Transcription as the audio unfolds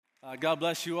God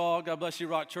bless you all. God bless you,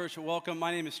 Rock Church. Welcome.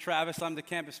 My name is Travis. I'm the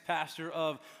campus pastor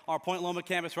of our Point Loma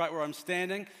campus right where I'm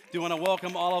standing. Do want to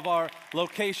welcome all of our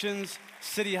locations,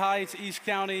 City Heights, East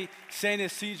County, San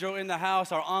Ysidro in the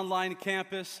house, our online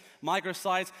campus,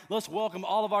 microsites. Let's welcome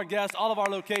all of our guests, all of our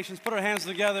locations. Put our hands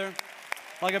together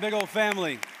like a big old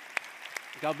family.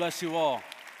 God bless you all.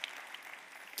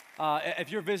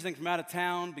 If you're visiting from out of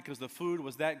town because the food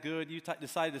was that good, you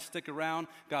decided to stick around,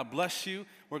 God bless you.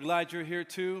 We're glad you're here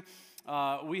too.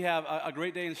 We have a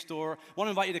great day in store. I want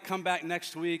to invite you to come back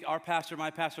next week. Our pastor,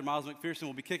 my pastor, Miles McPherson,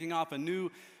 will be kicking off a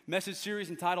new message series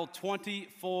entitled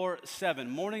 24/7,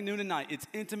 morning, noon, and night. It's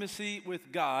intimacy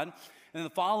with God. And then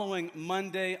the following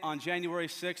Monday on January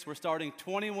 6th, we're starting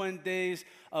 21 days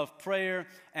of prayer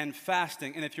and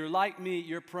fasting. And if you're like me,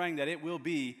 you're praying that it will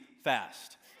be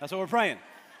fast. That's what we're praying.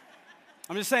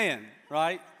 I'm just saying,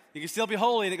 right? You can still be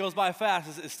holy and it goes by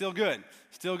fast. It's still good.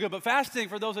 Still good. But fasting,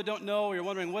 for those that don't know, you're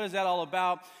wondering, what is that all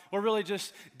about? We're really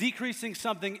just decreasing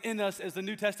something in us, as the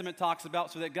New Testament talks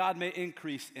about, so that God may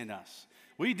increase in us.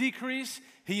 We decrease,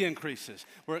 He increases.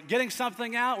 We're getting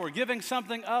something out, we're giving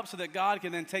something up so that God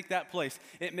can then take that place.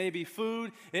 It may be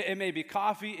food, it may be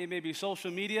coffee, it may be social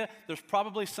media. There's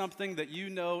probably something that you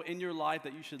know in your life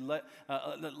that you should let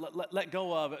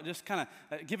go of. Just kind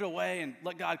of give it away and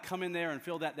let God come in there and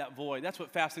fill that void. That's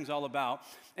what fasting's all about.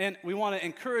 And we want to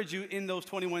encourage you in those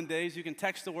 21 days. You can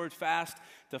text the word FAST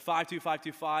to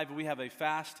 52525. We have a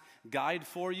fast guide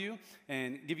for you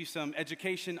and give you some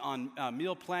education on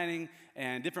meal planning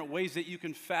and different ways that you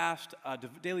can fast,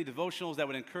 daily devotionals that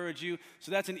would encourage you. So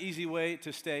that's an easy way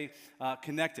to stay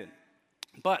connected.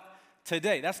 But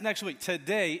today, that's next week.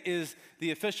 Today is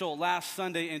the official last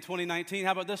Sunday in 2019.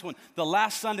 How about this one? The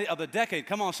last Sunday of the decade.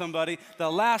 Come on, somebody.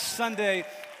 The last Sunday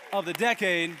of the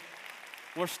decade.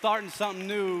 We're starting something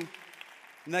new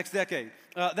next decade.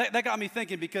 That got me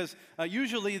thinking, because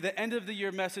usually the end of the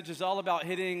year message is all about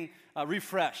hitting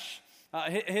refresh,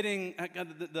 hitting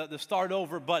the start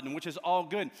over button, which is all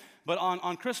good. But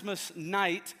on Christmas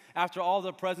night, after all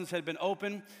the presents had been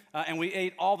opened and we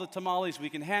ate all the tamales we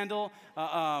can handle,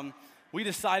 we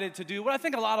decided to do what I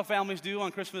think a lot of families do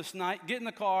on Christmas night: get in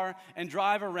the car and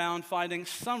drive around finding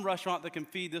some restaurant that can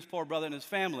feed this poor brother and his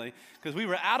family, because we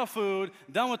were out of food,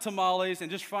 done with tamales, and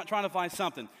just trying to find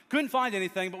something. Couldn't find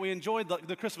anything, but we enjoyed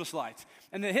the Christmas lights.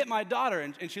 And it hit my daughter,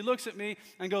 and she looks at me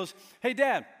and goes, "Hey,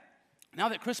 Dad, now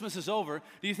that Christmas is over,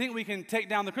 do you think we can take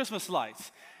down the Christmas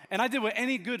lights?" And I did what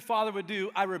any good father would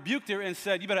do. I rebuked her and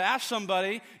said, "You better ask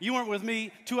somebody. You weren't with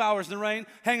me 2 hours in the rain,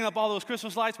 hanging up all those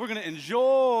Christmas lights. We're going to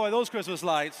enjoy those Christmas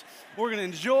lights. We're going to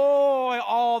enjoy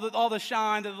all the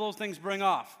shine that those things bring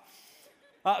off."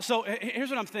 So here's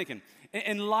what I'm thinking.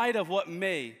 In light of what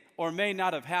may or may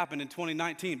not have happened in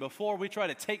 2019, before we try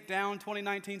to take down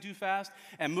 2019 too fast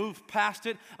and move past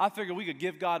it, I figured we could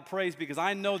give God praise, because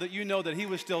I know that you know that He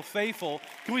was still faithful.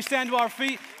 Can we stand to our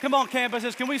feet? Come on,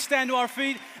 campuses, can we stand to our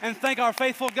feet and thank our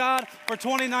faithful God for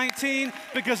 2019,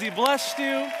 because He blessed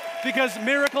you, because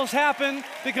miracles happened,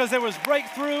 because there was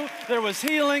breakthrough, there was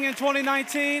healing in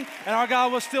 2019, and our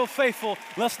God was still faithful.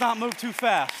 Let's not move too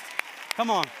fast.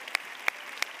 Come on.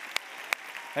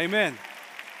 Amen.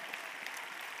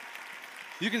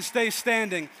 You can stay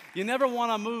standing. You never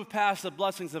want to move past the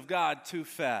blessings of God too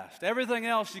fast. Everything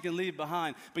else you can leave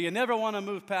behind, but you never want to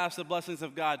move past the blessings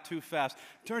of God too fast.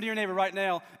 Turn to your neighbor right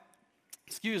now.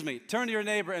 Turn to your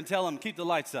neighbor and tell him, keep the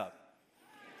lights up.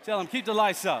 Tell him, keep the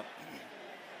lights up.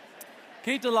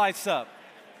 Keep the lights up.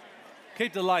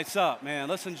 Keep the lights up, man.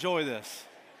 Let's enjoy this.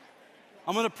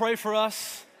 I'm going to pray for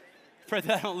us. Pray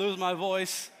that I don't lose my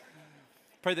voice.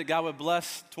 Pray that God would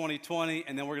bless 2020,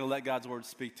 and then we're going to let God's word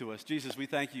speak to us. Jesus, we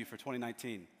thank you for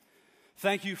 2019.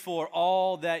 Thank you for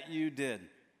all that you did,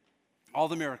 all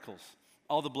the miracles,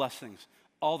 all the blessings,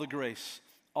 all the grace,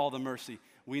 all the mercy.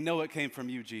 We know it came from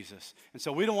you, Jesus. And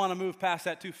so we don't want to move past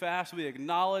that too fast. We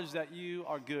acknowledge that you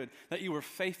are good, that you were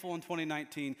faithful in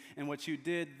 2019, and what you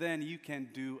did then you can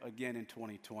do again in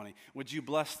 2020. Would you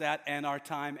bless that and our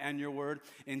time and your word?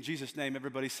 In Jesus' name,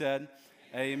 everybody said,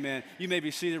 amen. You may be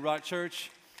seated, Rock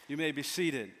Church. You may be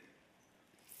seated.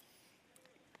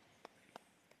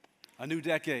 A new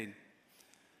decade.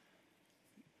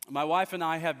 My wife and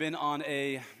I have been on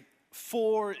a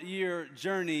 4-year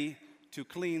journey to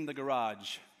clean the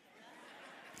garage.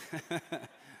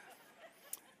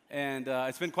 And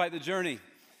it's been quite the journey.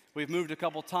 We've moved a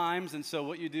couple times, and so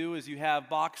what you do is you have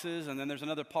boxes, and then there's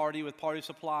another party with party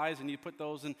supplies, and you put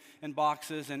those in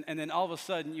boxes, and then all of a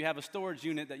sudden you have a storage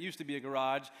unit that used to be a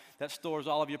garage that stores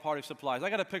all of your party supplies. I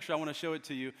got a picture. I want to show it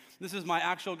to you. This is my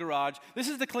actual garage. This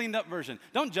is the cleaned up version.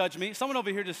 Don't judge me. Someone over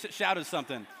here just shouted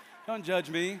something. Don't judge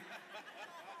me.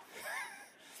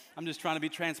 I'm just trying to be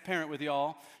transparent with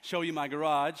y'all, show you my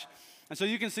garage. And so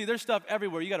you can see there's stuff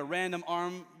everywhere. You got a random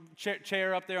arm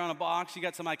chair up there on a box. You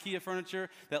got some IKEA furniture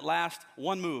that lasts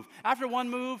one move. After one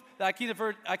move, the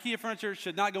IKEA furniture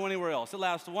should not go anywhere else. It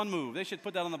lasts one move. They should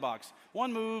put that on the box.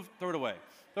 One move, throw it away.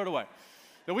 Throw it away.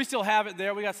 But we still have it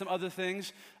there. We got some other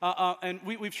things. And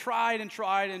we've tried and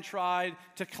tried and tried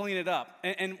to clean it up.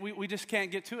 And we just can't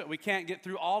get to it. We can't get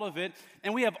through all of it.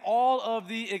 And we have all of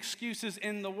the excuses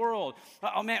in the world.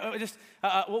 Oh, man,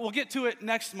 we'll get to it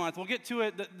next month. We'll get to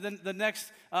it the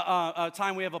next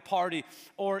time we have a party.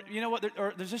 Or, you know what,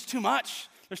 there's just too much.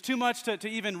 There's too much to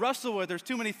even wrestle with. There's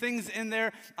too many things in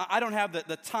there. I don't have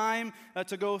the time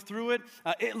to go through it.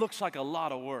 It looks like a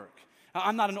lot of work.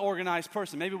 I'm not an organized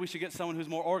person. Maybe we should get someone who's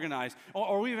more organized.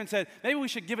 Or we even said, maybe we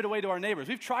should give it away to our neighbors.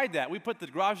 We've tried that. We put the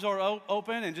garage door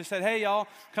open and just said, hey, y'all,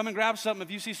 come and grab something.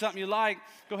 If you see something you like,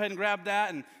 go ahead and grab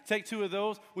that and take 2 of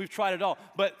those. We've tried it all.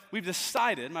 But we've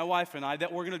decided, my wife and I,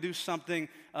 that we're going to do something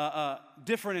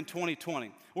different in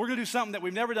 2020. We're going to do something that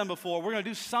we've never done before. We're going to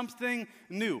do something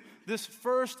new. This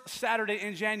first Saturday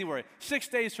in January, 6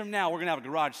 days from now, we're going to have a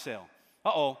garage sale.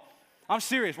 Uh-oh. I'm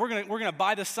serious. We're gonna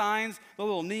buy the signs, the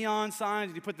little neon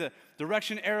signs. You put the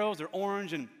direction arrows. They're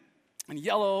orange and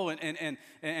yellow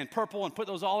and purple, and put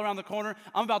those all around the corner.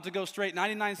 I'm about to go straight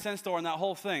 99-cent store on that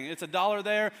whole thing. It's $1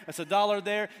 there. It's $1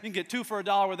 there. You can get 2 for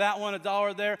 $1 with that one.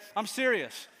 $1 there. I'm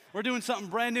serious. We're doing something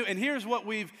brand new. And here's what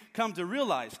we've come to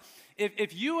realize.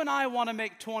 If you and I want to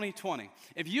make 2020,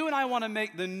 if you and I want to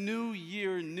make the new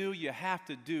year new, you have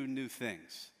to do new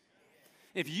things.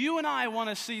 If you and I want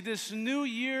to see this new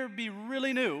year be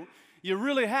really new, you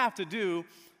really have to do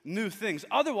new things.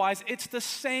 Otherwise, it's the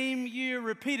same year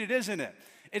repeated, isn't it?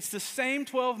 It's the same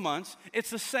 12 months.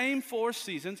 It's the same 4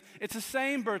 seasons. It's the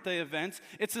same birthday events.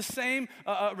 It's the same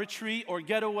retreat or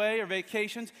getaway or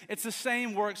vacations. It's the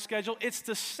same work schedule. It's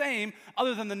the same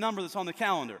other than the number that's on the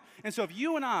calendar. And so if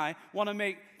you and I want to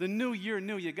make the new year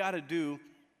new, you got to do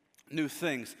new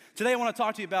things. Today I want to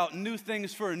talk to you about new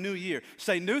things for a new year.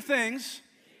 Say new things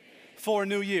for a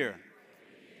new year.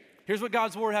 Here's what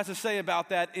God's word has to say about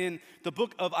that in the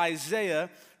book of Isaiah,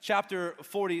 chapter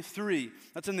 43.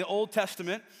 That's in the Old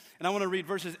Testament, and I want to read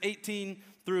verses 18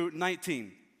 through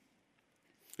 19.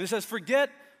 And it says, forget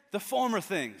the former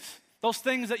things. Those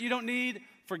things that you don't need,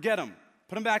 forget them.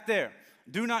 Put them back there.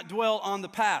 Do not dwell on the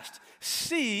past.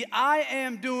 See, I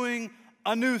am doing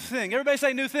a new thing. Everybody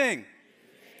say new thing.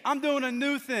 I'm doing a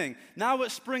new thing. Now it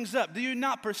springs up. Do you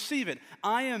not perceive it?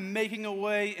 I am making a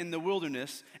way in the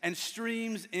wilderness and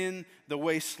streams in the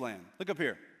wasteland. Look up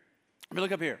here.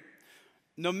 Look up here.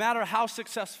 No matter how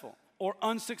successful or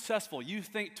unsuccessful you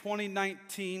think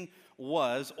 2019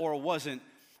 was or wasn't,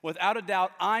 without a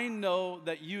doubt, I know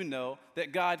that you know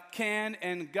that God can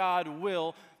and God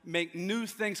will make new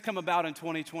things come about in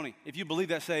 2020. If you believe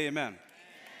that, say amen.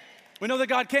 We know that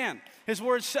God can. His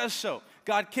word says so.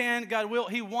 God can, God will.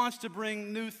 He wants to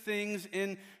bring new things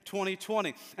in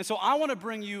 2020. And so I want to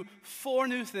bring you 4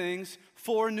 new things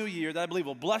for a new year that I believe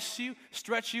will bless you,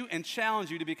 stretch you, and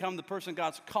challenge you to become the person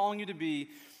God's calling you to be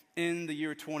in the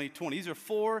year 2020. These are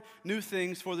 4 new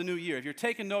things for the new year. If you're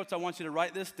taking notes, I want you to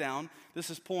write this down.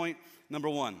 This is point number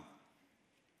 1.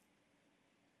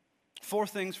 4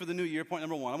 things for the new year. Point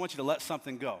number 1. I want you to let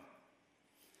something go.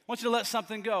 I want you to let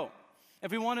something go.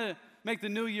 If we want to make the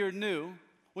new year new,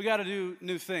 we got to do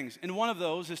new things. And one of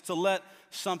those is to let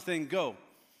something go.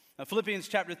 Now, Philippians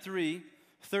chapter 3,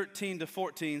 13 to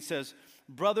 14 says,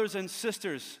 brothers and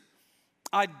sisters,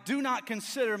 I do not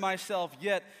consider myself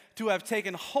yet to have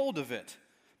taken hold of it.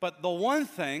 But the one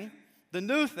thing, the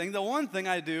new thing, the one thing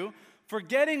I do,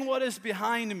 forgetting what is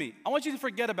behind me. I want you to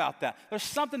forget about that. There's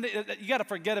something that you got to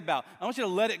forget about. I want you to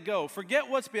let it go. Forget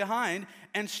what's behind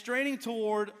and straining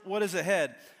toward what is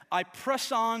ahead. I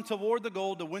press on toward the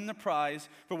goal to win the prize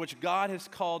for which God has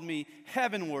called me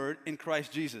heavenward in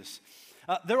Christ Jesus.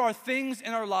 There are things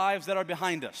in our lives that are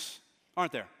behind us,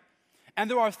 aren't there? And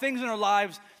there are things in our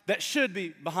lives that should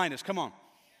be behind us. Come on.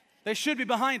 They should be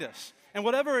behind us. And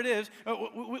whatever it is,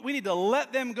 we need to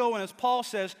let them go. And as Paul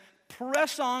says,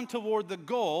 press on toward the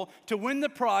goal to win the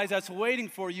prize that's waiting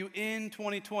for you in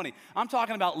 2020. I'm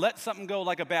talking about let something go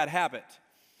like a bad habit.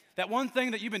 That one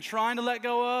thing that you've been trying to let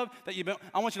go of,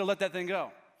 I want you to let that thing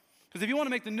go. Because if you want to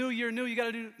make the new year new, you got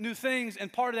to do new things,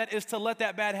 and part of that is to let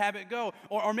that bad habit go.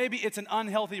 Or maybe it's an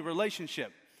unhealthy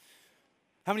relationship.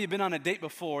 How many of you have been on a date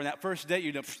before, and that first date,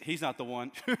 you know, he's not the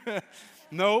one.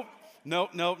 Nope.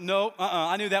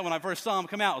 I knew that when I first saw him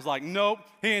come out. I was like, nope,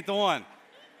 he ain't the one.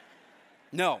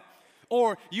 No.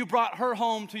 Or you brought her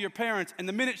home to your parents, and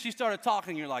the minute she started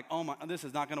talking, you're like, oh my, this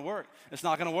is not going to work. It's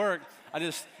not going to work.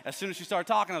 As soon as she started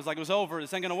talking, I was like, it was over.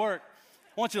 This ain't going to work.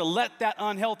 I want you to let that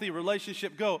unhealthy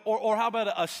relationship go. Or how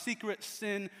about a secret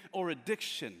sin or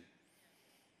addiction?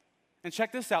 And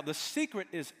check this out. The secret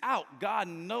is out. God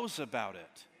knows about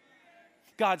it.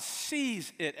 God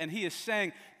sees it, and he is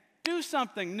saying, do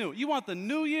something new. You want the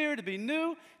new year to be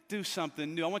new? Do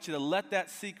something new. I want you to let that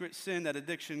secret sin, that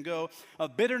addiction go.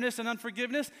 Of bitterness and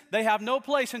unforgiveness, they have no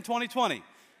place in 2020.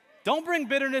 Don't bring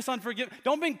bitterness, unforgiveness.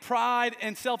 Don't bring pride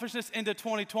and selfishness into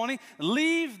 2020.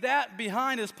 Leave that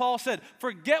behind, as Paul said.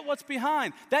 Forget what's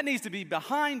behind. That needs to be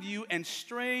behind you and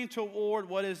strain toward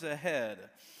what is ahead.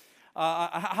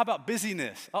 How about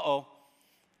busyness? Uh-oh.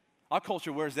 Our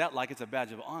culture wears that like it's a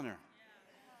badge of honor.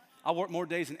 I work more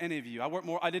days than any of you.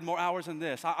 I did more hours than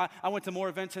this. I went to more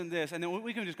events than this. And then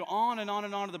we can just go on and on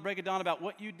and on to the break of dawn about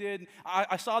what you did.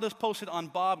 I saw this posted on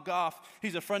Bob Goff.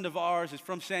 He's a friend of ours. He's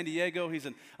from San Diego. He's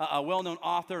a well-known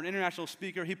author, an international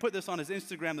speaker. He put this on his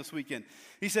Instagram this weekend.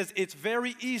 He says, it's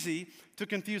very easy to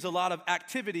confuse a lot of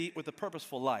activity with a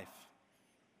purposeful life.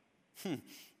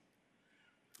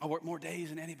 I work more days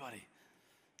than anybody.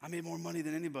 I made more money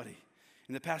than anybody.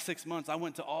 In the past 6 months, I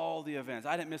went to all the events.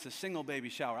 I didn't miss a single baby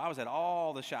shower. I was at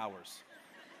all the showers.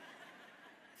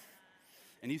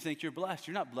 And you think you're blessed.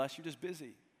 You're not blessed. You're just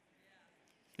busy.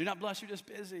 You're not blessed. You're just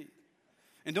busy.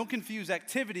 And don't confuse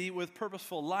activity with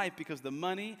purposeful life, because the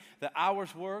money, the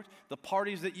hours worked, the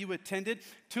parties that you attended,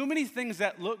 too many things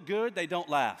that look good, they don't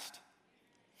last.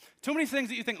 Too many things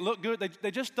that you think look good,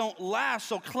 they just don't last.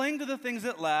 So cling to the things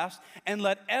that last and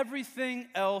let everything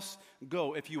else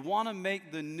go. If you want to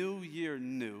make the new year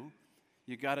new,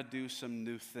 you got to do some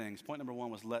new things. Point number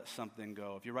 1 was let something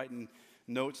go. If you're writing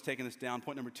notes, taking this down,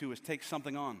 point number 2 is take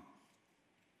something on.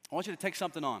 I want you to take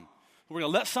something on. We're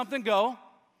going to let something go,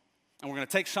 and we're going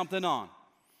to take something on.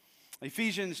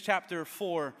 Ephesians chapter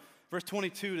 4, verse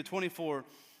 22 to 24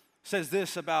 says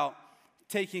this about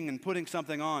taking and putting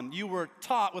something on. You were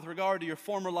taught with regard to your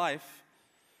former life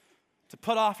to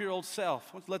put off your old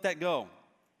self. Let's let that go,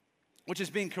 which is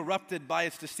being corrupted by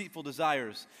its deceitful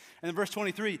desires. And in verse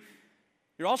 23,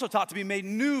 you're also taught to be made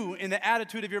new in the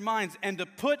attitude of your minds and to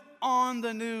put on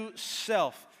the new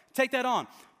self. Take that on.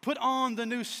 Put on the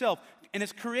new self. And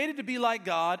it's created to be like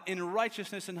God in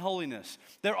righteousness and holiness.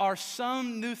 There are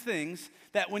some new things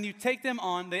that when you take them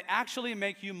on, they actually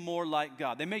make you more like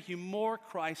God. They make you more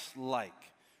Christ-like.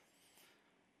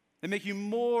 They make you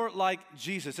more like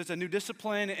Jesus. It's a new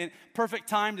discipline and perfect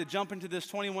time to jump into this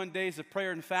 21 days of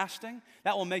prayer and fasting.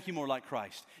 That will make you more like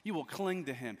Christ. You will cling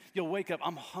to him. You'll wake up,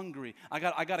 I'm hungry. I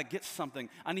got to get something.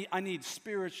 I need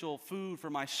spiritual food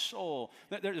for my soul.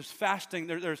 There's fasting.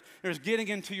 There's getting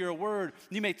into your word.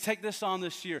 You may take this on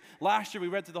this year. Last year we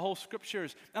read through the whole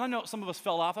scriptures. And I know some of us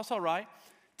fell off. That's all right.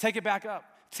 Take it back up.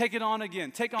 Take it on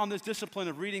again. Take on this discipline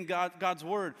of reading God's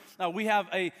word. Now, we have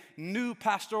a new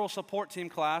pastoral support team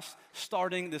class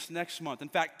starting this next month. In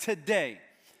fact, today,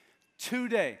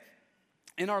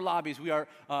 in our lobbies, we are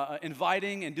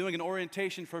inviting and doing an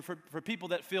orientation for people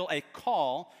that feel a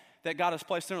call that God has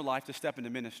placed in their life to step into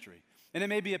ministry. And it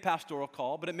may be a pastoral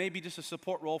call, but it may be just a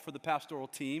support role for the pastoral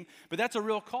team. But that's a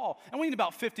real call. And we need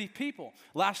about 50 people.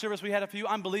 Last service, we had a few.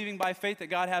 I'm believing by faith that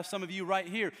God has some of you right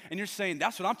here. And you're saying,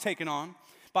 that's what I'm taking on.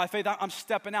 By faith, I'm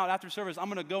stepping out after service. I'm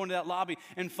going to go into that lobby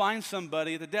and find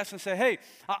somebody at the desk and say, hey,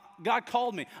 God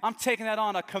called me. I'm taking that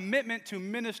on, a commitment to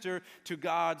minister to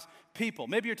God's people.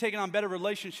 Maybe you're taking on better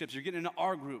relationships. You're getting into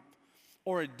our group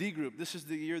or a D group. This is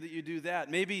the year that you do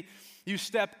that. Maybe you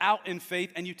step out in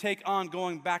faith and you take on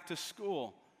going back to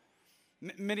school.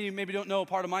 Many of you maybe don't know,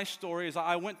 part of my story is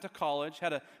I went to college,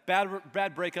 had a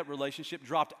bad breakup relationship,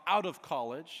 dropped out of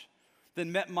college, then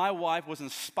met my wife, was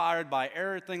inspired by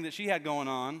everything that she had going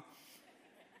on,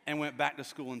 and went back to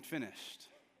school and finished.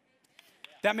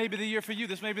 That may be the year for you.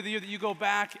 This may be the year that you go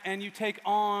back and you take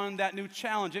on that new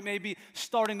challenge. It may be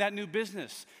starting that new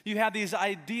business. You have these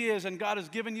ideas, and God has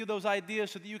given you those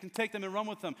ideas so that you can take them and run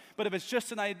with them. But if it's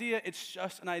just an idea, it's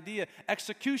just an idea.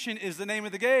 Execution is the name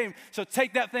of the game. So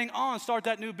take that thing on, start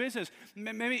that new business.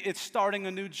 Maybe it's starting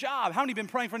a new job. How many have been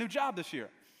praying for a new job this year?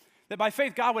 That by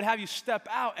faith, God would have you step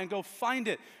out and go find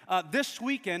it. This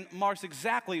weekend marks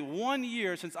exactly 1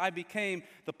 year since I became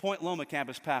the Point Loma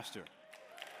campus pastor.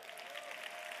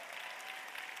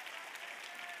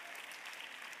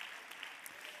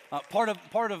 Part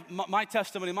of my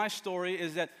testimony, my story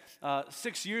is that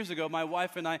 6 years ago, my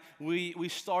wife and I, we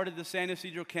started the San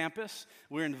Ysidro campus.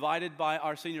 We were invited by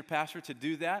our senior pastor to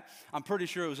do that. I'm pretty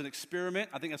sure it was an experiment.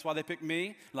 I think that's why they picked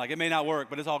me. Like, it may not work,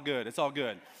 but it's all good. It's all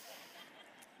good.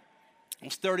 I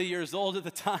was 30 years old at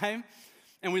the time,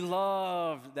 And we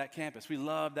love that campus. We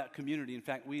love that community. In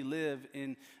fact, we live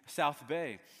in South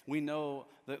Bay. We know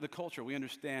the culture. We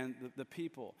understand the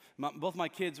people. Both my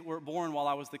kids were born while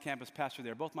I was the campus pastor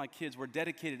there. Both my kids were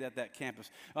dedicated at that campus.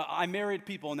 I married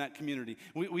people in that community.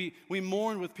 We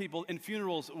mourned with people in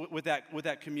funerals with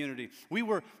that community. We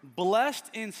were blessed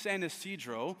in San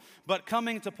Ysidro, but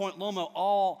coming to Point Loma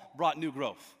all brought new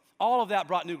growth. All of that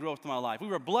brought new growth to my life. We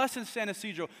were blessed in San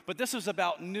Ysidro, but this is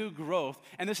about new growth.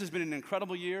 And this has been an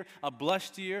incredible year, a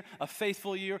blessed year, a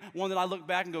faithful year, one that I look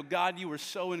back and go, God, you were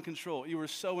so in control. You were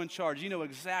so in charge. You know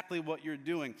exactly what you're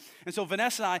doing. And so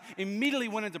Vanessa and I immediately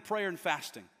went into prayer and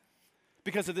fasting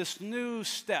because of this new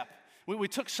step. We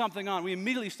took something on. We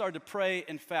immediately started to pray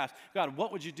and fast. God,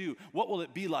 what would you do? What will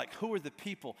it be like? Who are the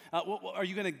people? Are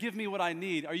you going to give me what I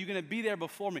need? Are you going to be there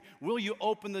before me? Will you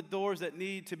open the doors that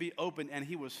need to be opened? And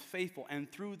he was faithful. And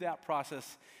through that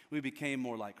process, we became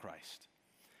more like Christ.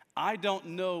 I don't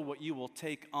know what you will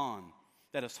take on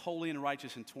that is holy and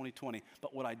righteous in 2020,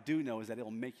 but what I do know is that it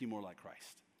will make you more like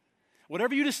Christ.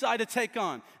 Whatever you decide to take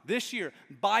on this year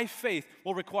by faith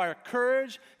will require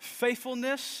courage,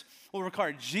 faithfulness, will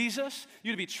require Jesus,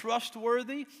 you to be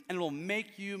trustworthy, and it will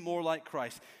make you more like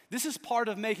Christ. This is part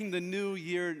of making the new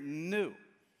year new.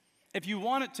 If you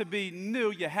want it to be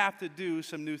new, you have to do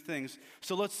some new things.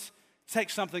 So let's take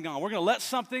something on. We're going to let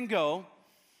something go.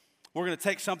 We're going to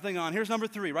take something on. Here's number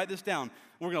 3. Write this down.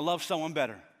 We're going to love someone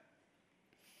better.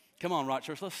 Come on, Rock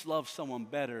Church. Let's love someone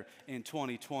better in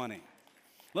 2020.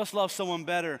 Let's love someone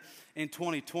better in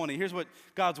 2020. Here's what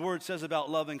God's word says about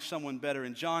loving someone better.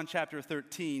 In John chapter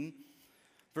 13,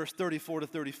 verse 34 to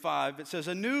 35, it says,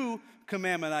 "A new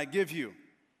commandment I give you,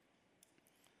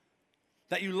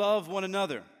 that you love one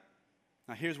another."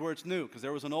 Now here's where it's new, because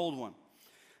there was an old one.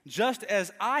 "Just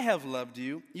as I have loved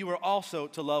you, you are also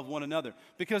to love one another."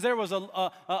 Because there was a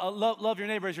love your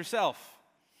neighbor as yourself.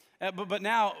 But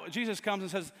now Jesus comes and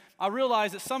says, I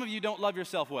realize that some of you don't love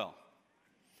yourself well.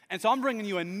 And so I'm bringing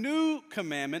you a new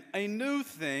commandment, a new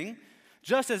thing.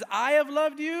 Just as I have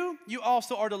loved you, you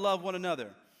also are to love one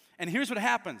another. And here's what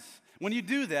happens. When you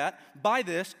do that, by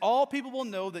this, all people will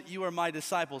know that you are my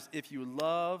disciples if you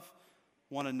love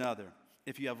one another,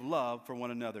 if you have love for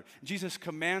one another. Jesus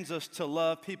commands us to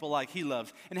love people like he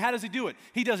loves. And how does he do it?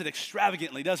 He does it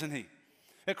extravagantly, doesn't he?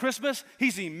 At Christmas,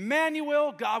 he's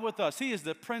Emmanuel, God with us. He is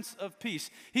the Prince of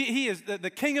Peace. He is the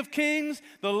King of Kings,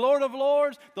 the Lord of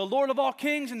Lords, the Lord of all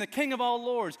kings, and the King of all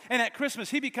lords. And at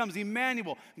Christmas, he becomes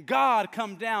Emmanuel, God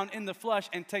come down in the flesh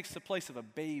and takes the place of a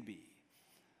baby.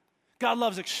 God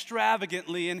loves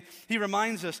extravagantly, and he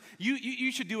reminds us,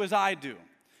 you should do as I do.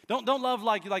 Don't love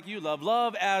like you love.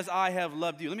 Love as I have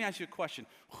loved you. Let me ask you a question.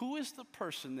 Who is the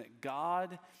person that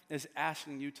God is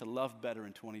asking you to love better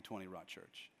in 2020, Rock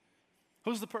Church?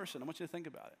 Who's the person? I want you to think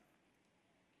about it.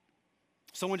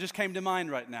 Someone just came to mind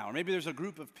right now. Or maybe there's a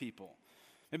group of people.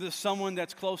 Maybe there's someone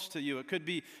that's close to you. It could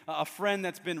be a friend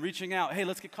that's been reaching out. Hey,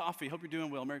 let's get coffee. Hope you're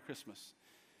doing well. Merry Christmas.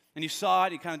 And you saw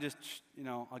it. You kind of just,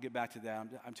 I'll get back to that.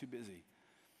 I'm too busy.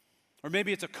 Or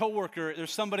maybe it's a coworker. There's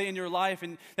somebody in your life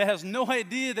and that has no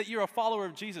idea that you're a follower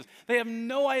of Jesus. They have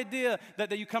no idea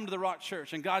that you come to the Rock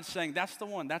Church. And God's saying, that's the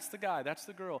one, that's the guy, that's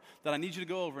the girl that I need you to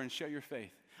go over and share your faith.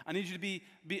 I need you to be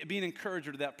an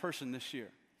encourager to that person this year.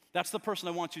 That's the person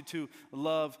I want you to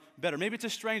love better. Maybe it's a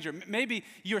stranger. Maybe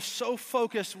you're so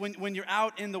focused when you're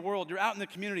out in the world, you're out in the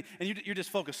community, and you're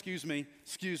just focused, excuse me.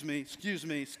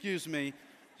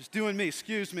 Just doing me,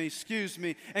 excuse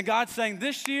me. And God's saying,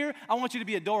 this year, I want you to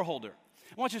be a door holder.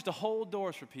 I want you just to hold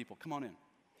doors for people. Come on in.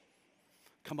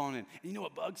 Come on in. And you know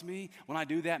what bugs me? When I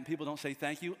do that and people don't say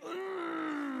thank you.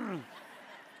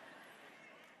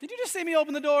 Did you just see me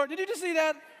open the door? Did you just see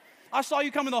that? I saw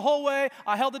you coming the whole way.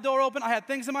 I held the door open. I had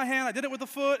things in my hand. I did it with a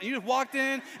foot. And you just walked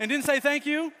in and didn't say thank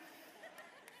you.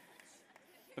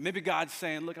 But maybe God's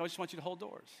saying, look, I just want you to hold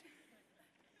doors.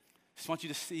 I just want you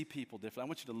to see people differently. I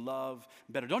want you to love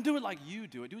better. Don't do it like you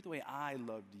do it. Do it the way I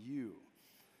loved you.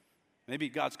 Maybe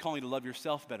God's calling you to love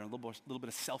yourself better, a little bit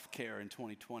of self-care in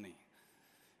 2020. And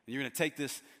you're going to take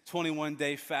this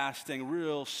 21-day fasting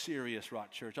real serious,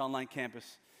 Rock Church, online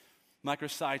campus,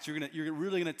 microsites. You're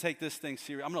really going to take this thing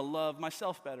serious. I'm going to love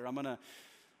myself better. I'm going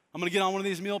to get on one of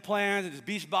these meal plans. It's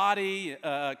Beachbody,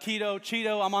 keto,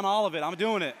 Cheeto. I'm on all of it. I'm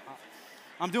doing it.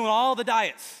 I'm doing all the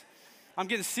diets. I'm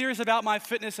getting serious about my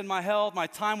fitness and my health, my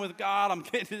time with God. I'm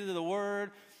getting into the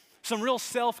Word. Some real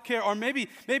self-care. Or maybe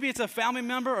it's a family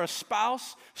member or a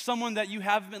spouse, someone that you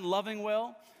haven't been loving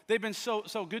well. They've been so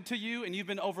good to you, and you've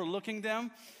been overlooking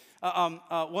them. One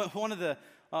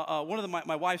of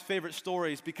my wife's favorite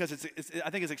stories, because I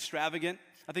think it's extravagant.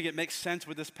 I think it makes sense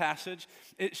with this passage.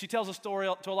 She tells a story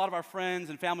to a lot of our friends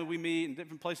and family we meet and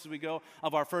different places we go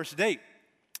of our first date.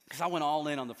 because I went all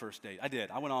in on the first date. I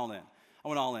did. I went all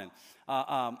in.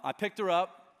 I picked her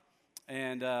up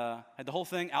and had the whole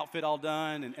thing, outfit all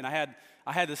done, and I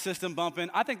had the system bumping.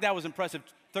 I think that was impressive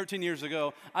 13 years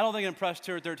ago. I don't think it impressed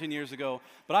her 13 years ago,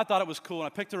 but I thought it was cool. And I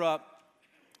picked her up,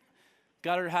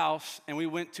 got her house, and we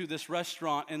went to this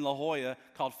restaurant in La Jolla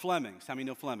called Fleming's. How many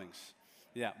know Fleming's?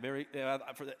 Yeah,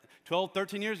 for 12,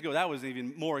 13 years ago, that was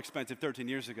even more expensive 13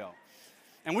 years ago.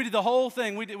 And we did the whole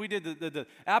thing. We did the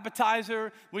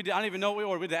appetizer. I don't even know what we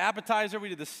ordered. We did the appetizer. We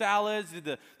did the salads. We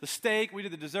did the steak. We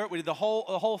did the dessert. We did the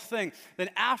whole thing. Then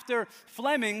after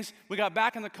Fleming's, we got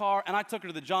back in the car, and I took her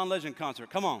to the John Legend concert.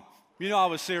 Come on. You know I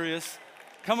was serious.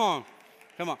 Come on.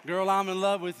 Girl, I'm in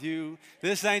love with you.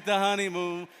 This ain't the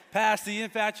honeymoon. Past the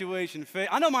infatuation phase.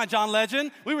 I know my John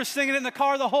Legend. We were singing it in the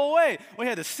car the whole way. We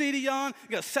had the CD on. You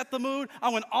got to set the mood. I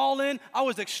went all in. I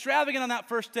was extravagant on that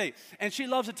first date. And she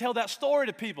loves to tell that story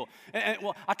to people.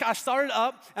 Well, I started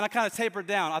up, and I kind of tapered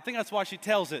down. I think that's why she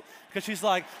tells it. Because she's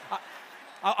like,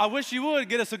 I wish you would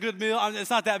get us a good meal.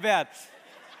 It's not that bad.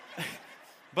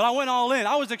 But I went all in.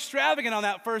 I was extravagant on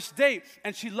that first date.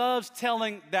 And she loves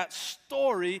telling that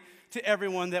story to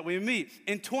everyone that we meet.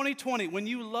 In 2020, when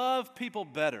you love people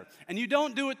better, and you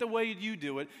don't do it the way you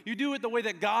do it the way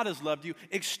that God has loved you,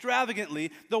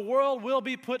 extravagantly, the world will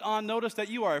be put on notice that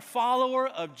you are a follower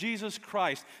of Jesus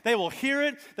Christ. They will hear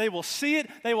it, they will see it,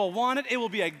 they will want it. It will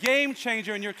be a game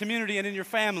changer in your community and in your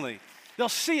family. They'll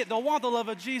see it, they'll want the love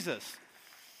of Jesus.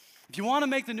 If you want to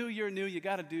make the new year new, you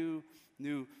got to do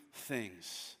new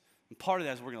things. And part of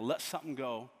that is we're going to let something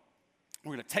go.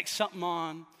 We're going to take something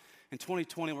on. In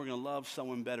 2020, we're going to love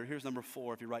someone better. Here's number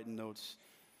 4, if you're writing notes.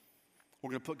 We're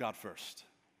going to put God first.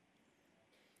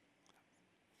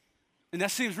 And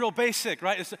that seems real basic,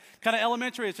 right? It's kind of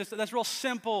elementary. That's real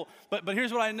simple. But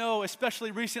here's what I know,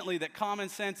 especially recently, that common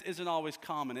sense isn't always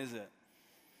common, is it?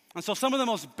 And so some of the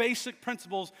most basic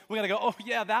principles, we got to go, oh,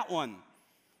 yeah, that one.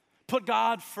 Put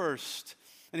God first.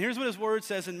 And here's what his word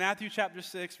says in Matthew chapter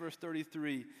 6, verse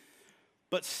 33.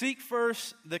 But seek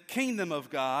first the kingdom of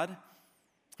God.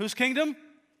 Whose kingdom?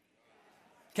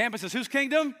 Campuses, whose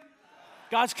kingdom?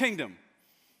 God's kingdom.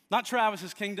 Not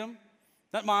Travis's kingdom,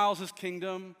 not Miles's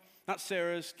kingdom, not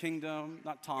Sarah's kingdom,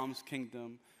 not Tom's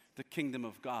kingdom, the kingdom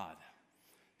of God.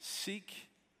 Seek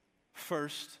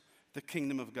first the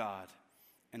kingdom of God.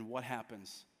 And what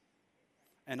happens?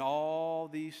 And all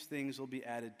these things will be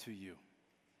added to you.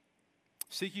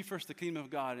 Seek ye first the kingdom of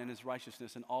God and his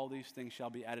righteousness, and all these things shall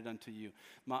be added unto you.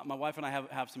 My wife and I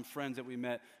have some friends that we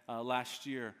met last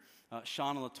year,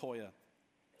 Sean and LaToya.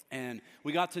 And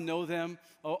we got to know them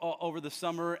over the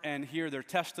summer and hear their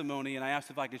testimony, and I asked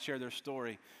if I could share their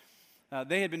story.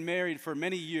 They had been married for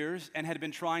many years and had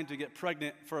been trying to get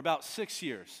pregnant for about 6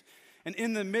 years. And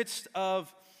in the midst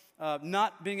of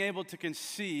not being able to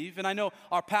conceive, and I know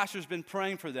our pastor's been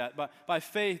praying for that, but by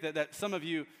faith that some of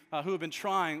you who have been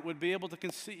trying would be able to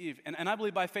conceive. And I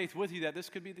believe by faith with you that this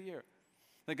could be the year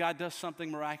that God does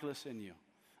something miraculous in you.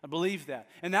 I believe that.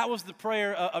 And that was the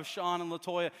prayer of Sean and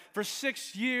LaToya for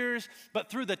 6 years,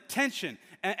 but through the tension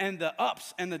and the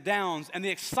ups and the downs and the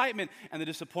excitement and the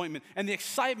disappointment and the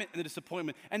excitement and the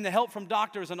disappointment and the help from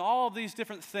doctors and all of these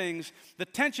different things, the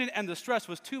tension and the stress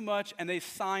was too much, and they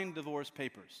signed divorce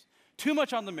papers. Too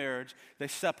much on the marriage, they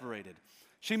separated.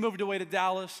 She moved away to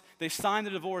Dallas. They signed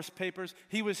the divorce papers.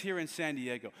 He was here in San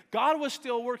Diego. God was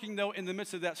still working, though, in the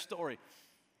midst of that story.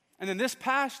 And then this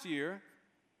past year,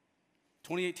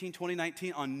 2018,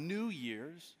 2019, on New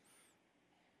Year's,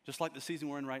 just like the season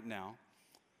we're in right now,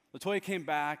 LaToya came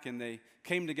back and they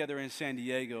came together in San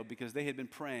Diego because they had been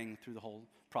praying through the whole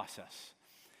process.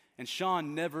 And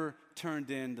Sean never turned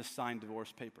in the signed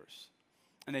divorce papers.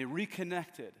 And they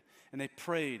reconnected and they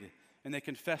prayed and they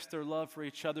confessed their love for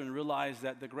each other and realized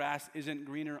that the grass isn't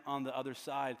greener on the other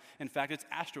side. In fact, it's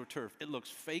AstroTurf. It looks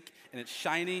fake and it's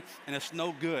shiny and it's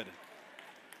no good.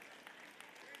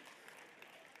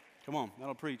 Come on,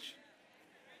 that'll preach.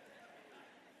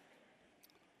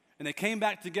 And they came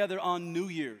back together on New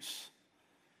Year's.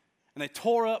 And they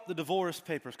tore up the divorce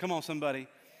papers. Come on, somebody.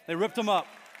 They ripped them up.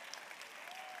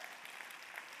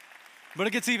 But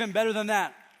it gets even better than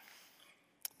that.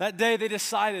 That day they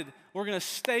decided, we're going to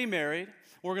stay married.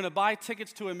 We're going to buy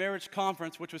tickets to a marriage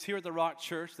conference, which was here at the Rock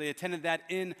Church. They attended that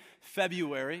in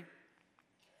February.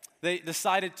 They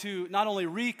decided to not only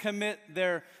recommit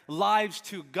their lives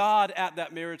to God at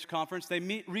that marriage conference,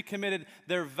 they recommitted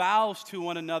their vows to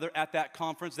one another at that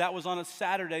conference. That was on a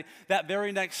Saturday. That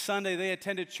very next Sunday, they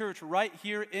attended church right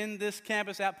here in this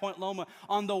campus at Point Loma.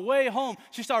 On the way home,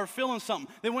 she started feeling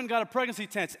something. They went and got a pregnancy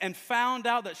test and found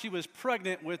out that she was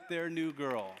pregnant with their new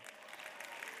girl.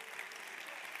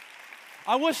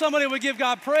 I wish somebody would give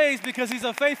God praise because he's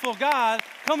a faithful God.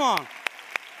 Come on.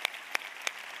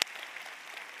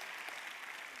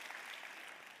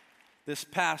 This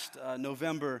past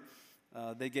November,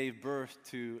 they gave birth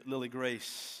to Lily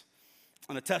Grace,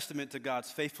 and a testament to God's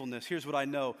faithfulness. Here's what I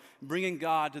know. Bringing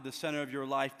God to the center of your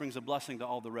life brings a blessing to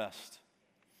all the rest.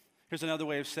 Here's another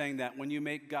way of saying that. When you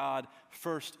make God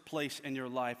first place in your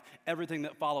life, everything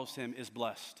that follows him is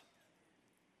blessed.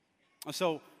 And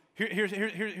so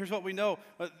here's what we know.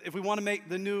 If we want to make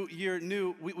the new year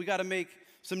new, we got to make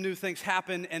some new things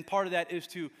happen, and part of that is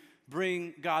to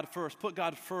bring God first, put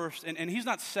God first, and he's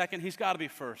not second, he's got to be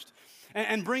first.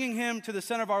 And bringing him to the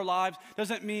center of our lives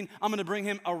doesn't mean I'm going to bring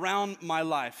him around my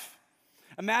life.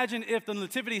 Imagine if the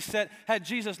nativity set had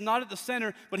Jesus not at the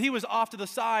center, but he was off to the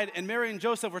side, and Mary and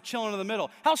Joseph were chilling in the middle.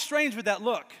 How strange would that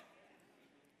look?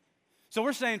 So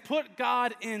we're saying put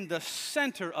God in the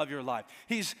center of your life.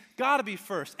 He's got to be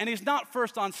first, and he's not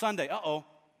first on Sunday.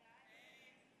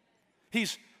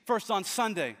 He's first on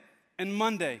Sunday and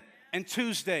Monday and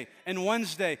Tuesday and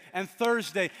Wednesday and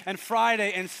Thursday and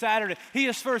Friday and Saturday. He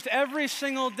is first every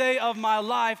single day of my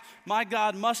life. My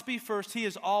God must be first. He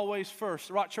is always first.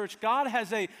 Rock Church, God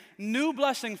has a new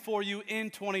blessing for you in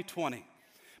 2020.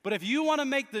 But if you want to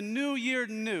make the new year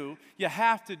new, you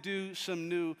have to do some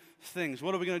new things.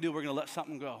 What are we going to do? We're going to let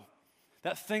something go.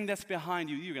 That thing that's behind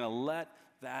you, you're going to let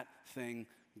that thing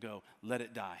go. Let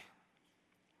it die.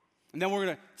 And then we're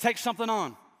going to take something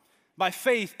on. By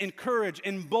faith, in courage,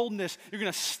 in boldness, you're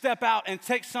going to step out and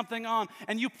take something on.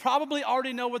 And you probably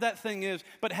already know what that thing is,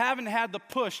 but haven't had the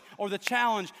push or the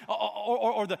challenge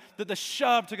or the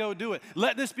shove to go do it.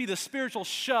 Let this be the spiritual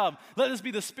shove. Let this be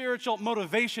the spiritual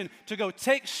motivation to go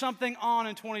take something on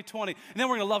in 2020. And then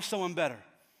we're going to love someone better.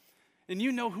 And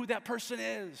you know who that person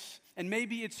is. And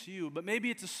maybe it's you, but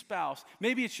maybe it's a spouse.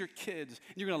 Maybe it's your kids.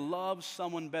 And you're going to love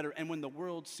someone better. And when the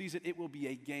world sees it, it will be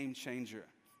a game changer.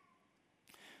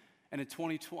 And in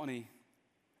 2020,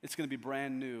 it's going to be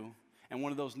brand new. And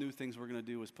one of those new things we're going to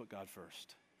do is put God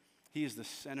first. He is the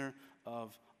center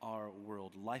of our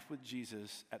world. Life with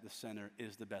Jesus at the center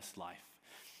is the best life.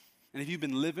 And if you've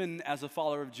been living as a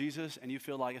follower of Jesus and you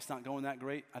feel like it's not going that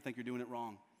great, I think you're doing it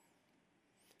wrong.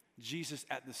 Jesus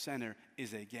at the center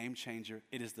is a game changer.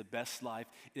 It is the best life.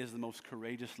 It is the most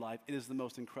courageous life. It is the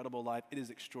most incredible life. It is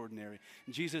extraordinary.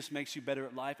 Jesus makes you better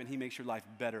at life, and he makes your life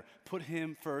better. Put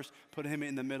him first. Put him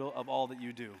in the middle of all that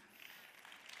you do.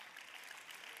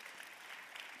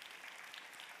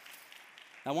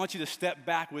 I want you to step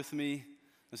back with me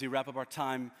as we wrap up our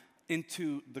time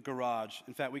into the garage.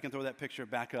 In fact, we can throw that picture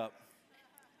back up.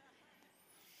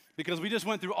 Because we just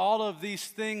went through all of these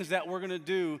things that we're going to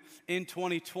do in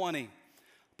 2020.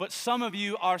 But some of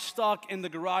you are stuck in the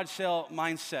garage sale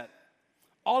mindset.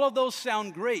 All of those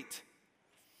sound great.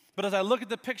 But as I look at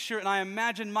the picture and I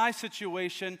imagine my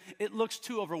situation, it looks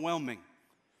too overwhelming.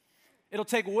 It'll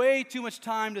take way too much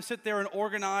time to sit there and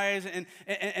organize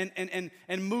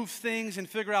and move things and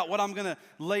figure out what I'm going to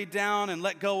lay down and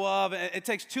let go of. It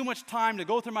takes too much time to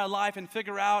go through my life and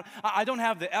figure out. I don't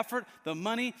have the effort, the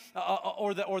money,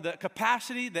 or the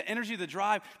capacity, the energy, the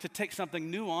drive to take something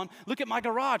new on. Look at my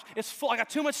garage. It's full. I got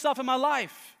too much stuff in my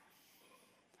life.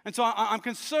 And so I'm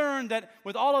concerned that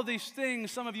with all of these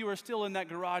things, some of you are still in that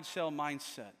garage sale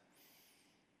mindset.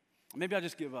 Maybe I'll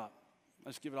just give up.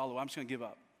 I'll just give it all away. I'm just going to give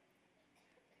up.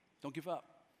 Don't give up.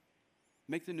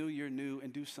 Make the new year new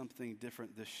and do something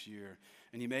different this year.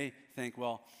 And you may think,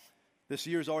 well, this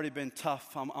year's already been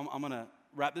tough. I'm going to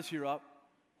wrap this year up,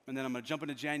 and then I'm going to jump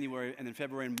into January, and then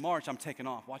February and March, I'm taking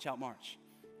off. Watch out, March.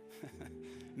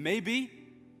 Maybe,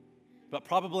 but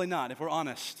probably not, if we're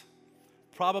honest.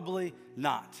 Probably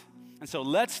not. And so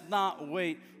let's not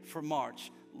wait for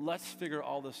March. Let's figure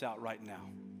all this out right now.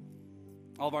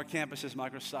 All of our campuses,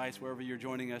 microsites, wherever you're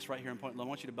joining us right here in Point Loma, I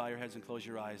want you to bow your heads and close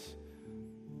your eyes.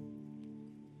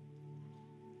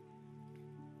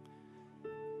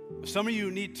 Some of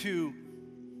you need to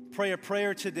pray a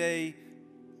prayer today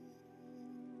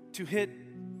to hit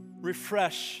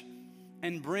refresh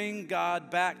and bring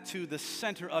God back to the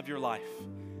center of your life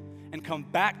and come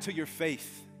back to your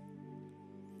faith,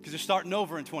 because you're starting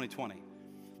over in 2020.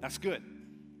 That's good.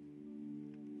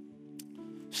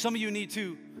 Some of you need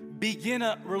to begin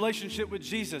a relationship with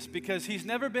Jesus because he's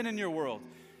never been in your world.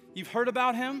 You've heard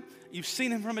about him, you've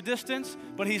seen him from a distance,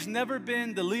 but he's never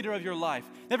been the leader of your life,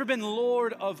 never been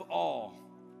Lord of all.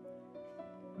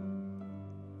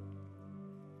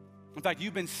 In fact,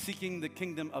 you've been seeking the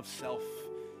kingdom of self.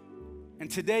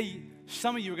 And today,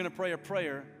 some of you are going to pray a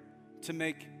prayer to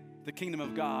make the kingdom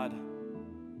of God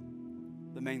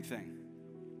the main thing.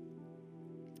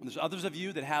 And there's others of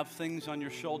you that have things on your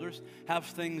shoulders, have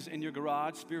things in your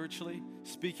garage, spiritually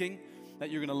speaking, that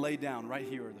you're going to lay down right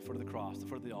here at the foot of the cross, the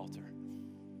foot of the altar.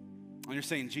 And you're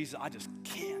saying, Jesus, I just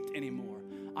can't anymore.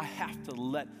 I have to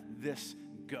let this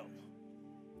go.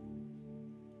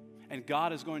 And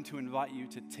God is going to invite you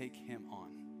to take him on.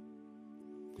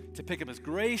 To pick up his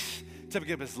grace, to pick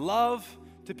up his love,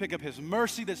 to pick up his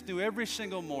mercy that's due every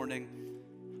single morning,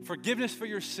 forgiveness for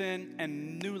your sin,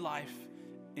 and new life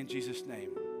in Jesus' name.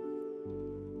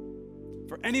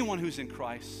 For anyone who's in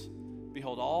Christ,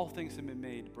 behold, all things have been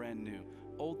made brand new.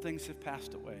 Old things have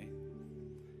passed away,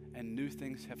 and new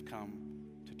things have come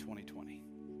to 2020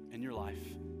 in your life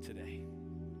today.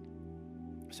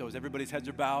 So as everybody's heads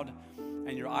are bowed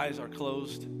and your eyes are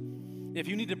closed, if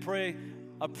you need to pray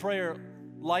a prayer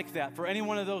like that for any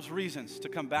one of those reasons, to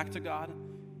come back to God,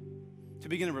 to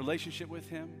begin a relationship with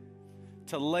him,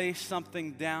 to lay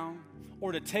something down,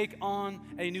 or to take on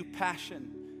a new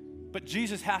passion, but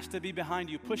Jesus has to be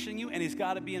behind you, pushing you, and he's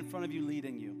got to be in front of you,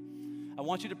 leading you. I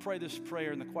want you to pray this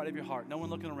prayer in the quiet of your heart. No one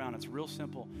looking around. It's real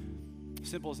simple.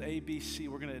 Simple as A, B, C.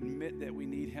 We're going to admit that we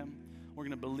need him. We're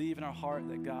going to believe in our heart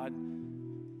that God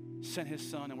sent his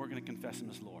son, and we're going to confess him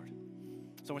as Lord.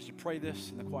 So I want you to pray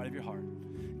this in the quiet of your heart.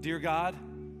 Dear God,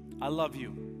 I love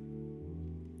you.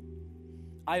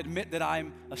 I admit that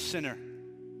I'm a sinner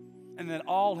and that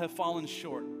all have fallen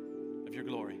short of your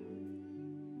glory.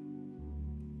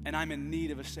 And I'm in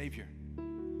need of a Savior.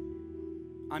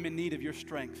 I'm in need of your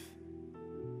strength.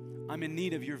 I'm in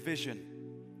need of your vision.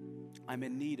 I'm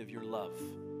in need of your love.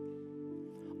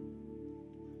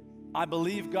 I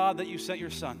believe, God, that you sent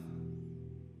your son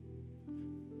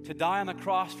to die on the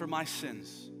cross for my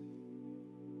sins.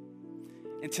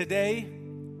 And today,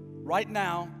 right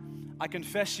now, I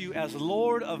confess you as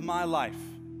Lord of my life.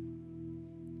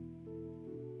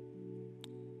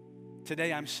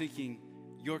 Today, I'm seeking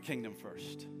your kingdom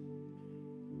first.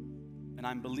 And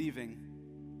I'm believing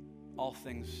all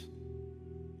things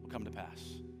will come to pass.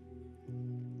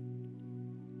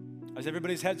 As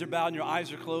everybody's heads are bowed and your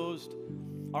eyes are closed,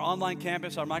 our online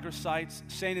campus, our microsites,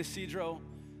 San Isidro,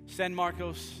 San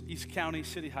Marcos, East County,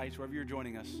 City Heights, wherever you're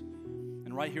joining us,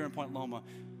 and right here in Point Loma.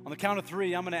 On the count of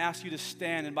 3, I'm going to ask you to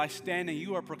stand, and by standing,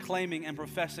 you are proclaiming and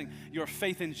professing your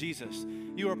faith in Jesus.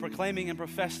 You are proclaiming and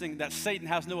professing that Satan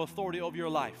has no authority over your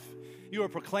life. You are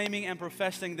proclaiming and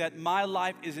professing that my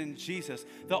life is in Jesus.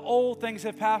 The old things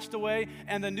have passed away,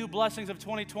 and the new blessings of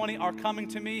 2020 are coming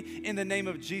to me in the name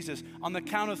of Jesus. On the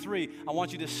count of 3, I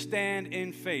want you to stand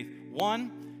in faith.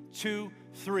 1, 2,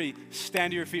 3.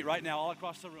 Stand to your feet right now, all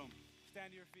across the room.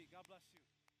 Stand to your feet. God bless you.